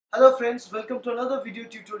Hello friends, welcome to another video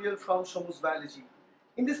tutorial from Shomu's Biology.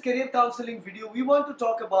 In this career counseling video, we want to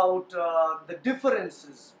talk about the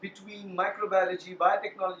differences between microbiology,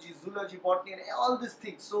 biotechnology, zoology, botany and all these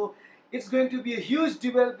things. So it's going to be a huge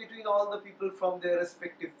debate between all the people from their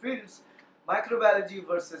respective fields, microbiology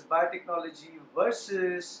versus biotechnology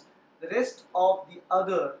versus the rest of the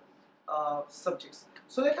other subjects.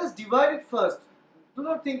 So let us divide it first. Do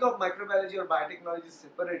not think of microbiology or biotechnology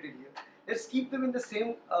separated here. Let's keep them in the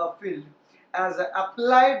same field as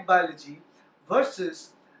applied biology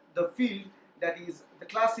versus the field that is the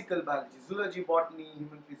classical biology, zoology, botany,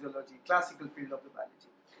 human physiology, classical field of the biology.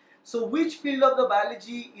 So which field of the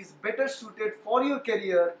biology is better suited for your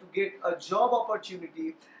career to get a job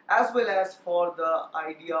opportunity as well as for the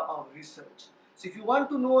idea of research. So if you want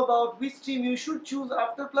to know about which stream you should choose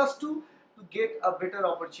after +2 to get a better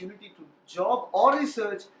opportunity to job or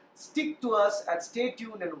research, stick to us and stay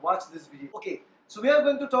tuned and watch this video. Okay, so we are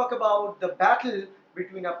going to talk about the battle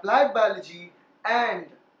between applied biology and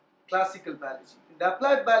classical biology. In the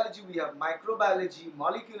applied biology, we have microbiology,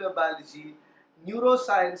 molecular biology,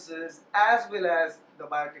 neurosciences, as well as the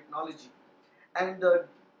biotechnology. And in the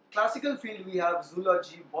classical field, we have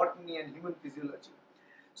zoology, botany, and human physiology.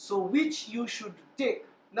 So which you should take?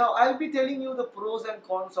 Now I'll be telling you the pros and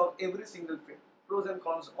cons of every single field. Pros and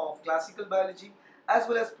cons of classical biology as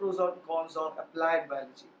well as pros and cons of applied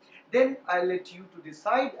biology. Then I'll let you to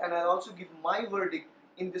decide and I'll also give my verdict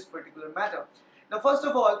in this particular matter. Now first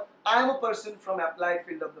of all, I am a person from applied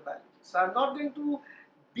field of the biology. So I'm not going to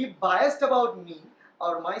be biased about me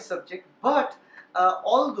or my subject, but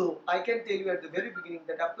although I can tell you at the very beginning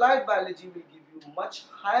that applied biology will give you much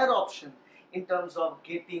higher option in terms of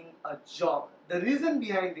getting a job. The reason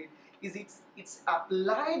behind it is it's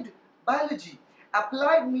applied biology.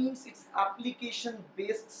 Applied means it's application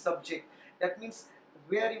based subject. That means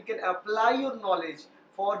where you can apply your knowledge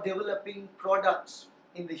for developing products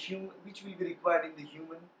in the human, which will be required in the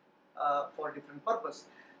human for different purpose.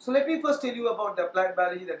 So let me first tell you about the applied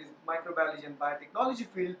biology, that is microbiology and biotechnology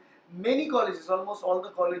field. Many colleges, almost all the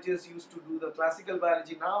colleges used to do the classical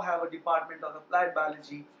biology, now have a department of applied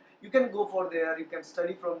biology. You can go for there, you can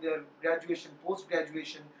study from their graduation,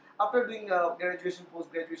 post-graduation. After doing graduation,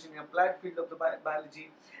 post-graduation in applied field of the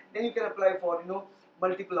biology, then you can apply for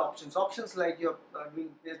multiple options. Options like you're doing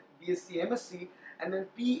Bsc, MSc, and then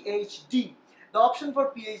PhD. The option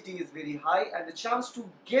for PhD is very high, and the chance to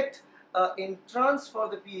get entrance for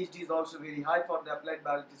the PhD is also very high for the applied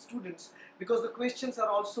biology students, because the questions are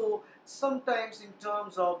also sometimes in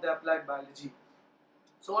terms of the applied biology.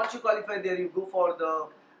 So once you qualify there, you go for the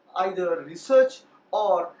either research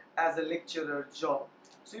or as a lecturer job.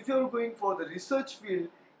 So if you're going for the research field,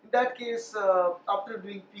 in that case, after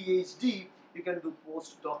doing PhD, you can do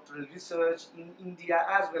postdoctoral research in India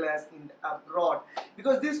as well as in abroad,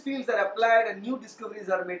 because these fields are applied and new discoveries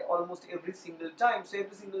are made almost every single time. So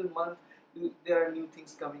every single month there are new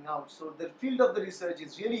things coming out. So the field of the research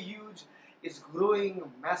is really huge. It's growing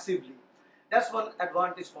massively. That's one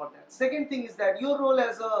advantage for that. Second thing is that your role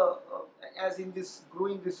as in this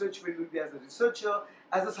growing research field will be as a researcher,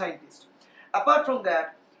 as a scientist. Apart from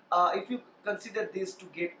that, if you consider this to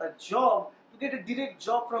get a job, to get a direct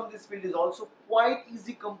job from this field is also quite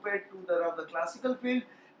easy compared to the classical field,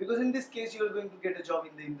 because in this case you are going to get a job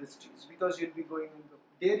in the industries, because you'll be going into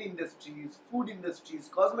dairy industries, food industries,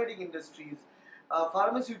 cosmetic industries,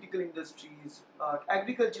 pharmaceutical industries,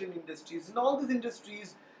 agricultural industries. In all these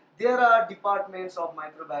industries, there are departments of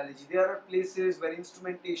microbiology. There are places where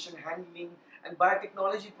instrumentation, handling, and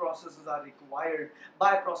biotechnology processes are required.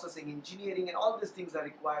 Bioprocessing engineering and all these things are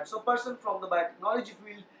required. So a person from the biotechnology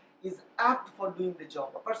field is apt for doing the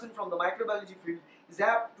job. A person from the microbiology field is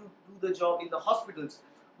apt to do the job in the hospitals,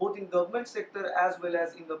 both in government sector as well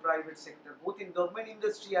as in the private sector, both in government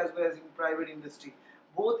industry as well as in private industry,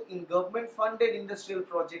 both in government funded industrial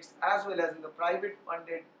projects as well as in the private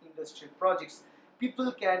funded industrial projects.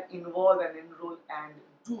 People can involve and enroll and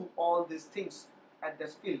do all these things at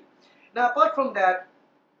this field. Now apart from that,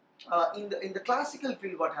 in the classical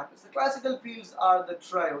field, what happens? The classical fields are the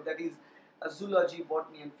trio, that is zoology,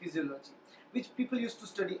 botany and physiology, which people used to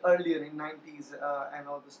study earlier in 90s and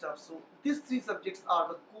all the stuff. So these three subjects are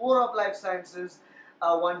the core of life sciences,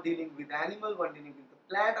 one dealing with animal, one dealing with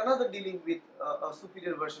the plant, another dealing with a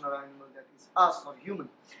superior version of animal, that is us or human.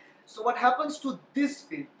 So what happens to this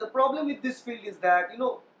field? The problem with this field is that,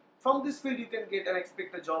 from this field you can get and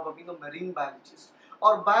expect a job of marine biologist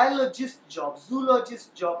or biologist job,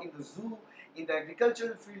 zoologist job in the zoo, in the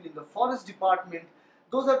agricultural field, in the forest department.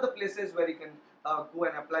 Those are the places where you can go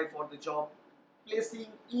and apply for the job placing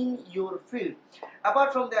in your field.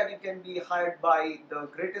 Apart from that, you can be hired by the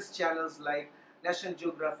greatest channels like National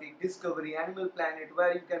Geographic, Discovery, Animal Planet,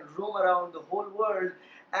 where you can roam around the whole world,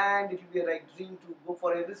 and it will be a like dream to go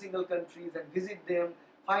for every single countries and visit them,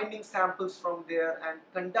 finding samples from there and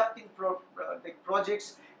conducting like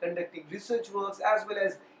projects, conducting research works, as well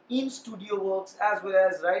as in studio works, as well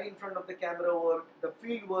as right in front of the camera work, the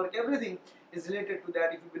field work, everything is related to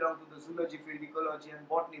that if you belong to the zoology field, ecology and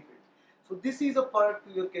botany field. So this is a part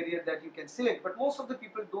to your career that you can select, but most of the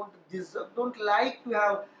people don't like to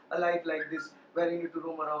have a life like this where you need to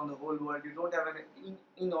roam around the whole world. You don't have an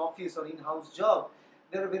in-office or in-house job.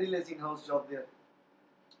 There are very less in-house job there.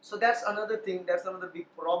 So that's another thing, that's another big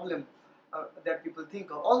problem that people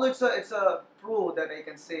think of. Although it's a pro that I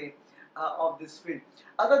can say of this field.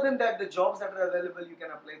 Other than that, the jobs that are available, you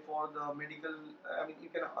can apply for the medical, you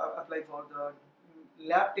can apply for the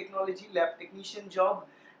lab technology, lab technician job,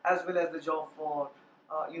 as well as the job for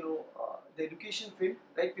the education field,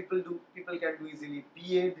 right? People can do easily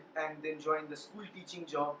B.Ed and then join the school teaching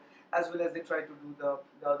job, as well as they try to do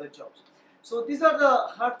the other jobs. So these are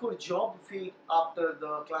the hardcore job field after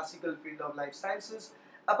the classical field of life sciences.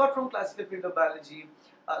 Apart from classical field of biology,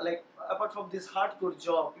 apart from this hardcore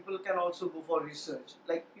job, people can also go for research.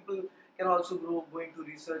 Like people can also go into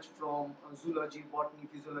research from zoology, botany,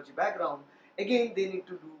 physiology background. Again, they need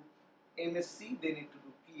to do MSc, they need to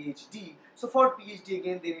do PhD. So for PhD,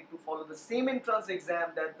 again, they need to follow the same entrance exam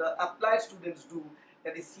that the applied students do,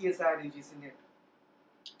 that is CSIR-UGC NET.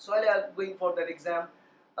 So while going for that exam,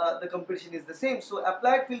 the competition is the same. So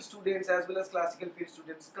applied field students as well as classical field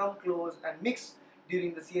students come close and mix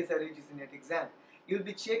during the CSIR-UGC NET exam. You'll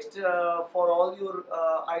be checked for all your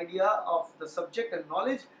idea of the subject and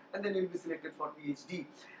knowledge, and then you'll be selected for PhD.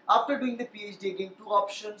 After doing the PhD, again, two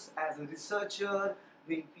options: as a researcher,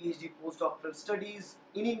 doing PhD postdoctoral studies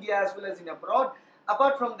in India as well as in abroad.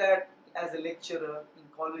 Apart from that, as a lecturer in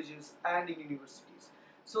colleges and in universities.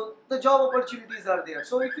 So the job opportunities are there.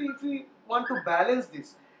 So if we want to balance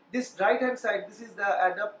this right hand side, this is the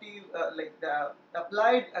adaptive, like the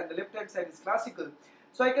applied, and the left hand side is classical.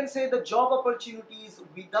 So I can say the job opportunities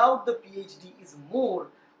without the PhD is more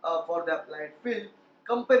for the applied field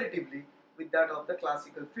comparatively with that of the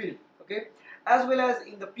classical field. Okay, as well as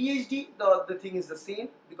in the PhD, the thing is the same,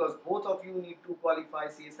 because both of you need to qualify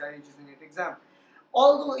CSIR-UGC NET exam.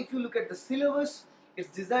 Although if you look at the syllabus, it's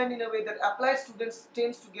designed in a way that applied students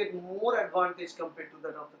tends to get more advantage compared to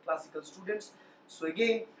that of the classical students. So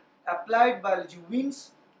again, applied biology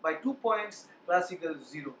wins by 2 points, classical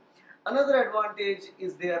 0. Another advantage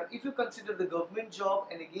is there if you consider the government job,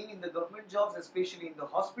 and again in the government jobs, especially in the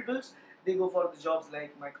hospitals, they go for the jobs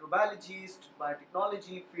like microbiologist,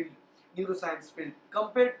 biotechnology field, neuroscience field,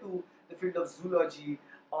 compared to the field of zoology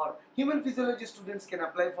or human physiology. Students can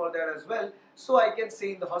apply for that as well. So I can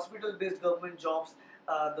say in the hospital based government jobs,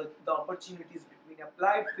 the opportunities between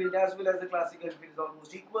applied field as well as the classical field is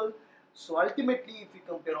almost equal. So ultimately, if we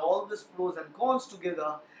compare all these pros and cons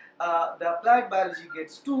together, the applied biology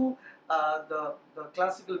gets 2, the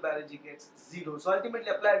classical biology gets 0. So ultimately,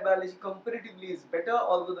 applied biology comparatively is better,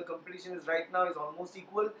 although the competition is right now is almost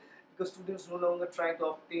equal, because students no longer try to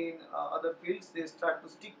obtain other fields. They start to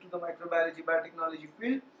stick to the microbiology, biotechnology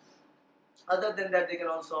field. Other than that, they can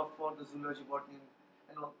also opt for the zoology, botany,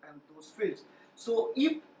 and those fields. So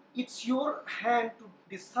if it's your hand to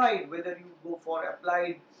decide whether you go for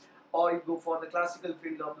applied or you go for the classical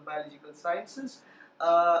field of the biological sciences,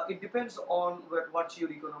 it depends on what's your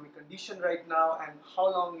economic condition right now and how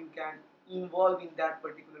long you can involve in that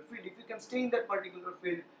particular field. If you can stay in that particular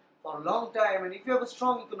field for a long time, and if you have a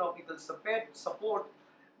strong economical support,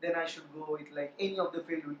 then I should go with like any of the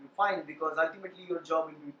field will be fine, because ultimately your job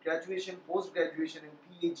will be graduation, post-graduation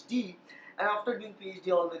and PhD, and after doing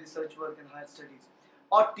PhD all the research work and higher studies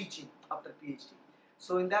or teaching after PhD.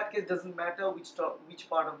 So in that case, doesn't matter which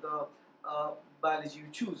part of the biology you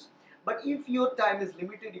choose. But if your time is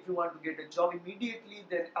limited, if you want to get a job immediately,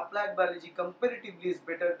 then applied biology comparatively is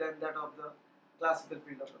better than that of the classical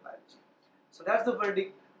field of the biology. So that's the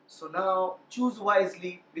verdict. So now choose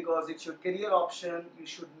wisely, because it's your career option. You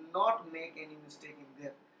should not make any mistake in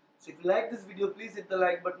there. So if you like this video, please hit the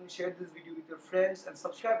like button, share this video with your friends, and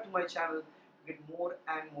subscribe to my channel to get more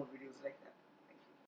and more videos like that.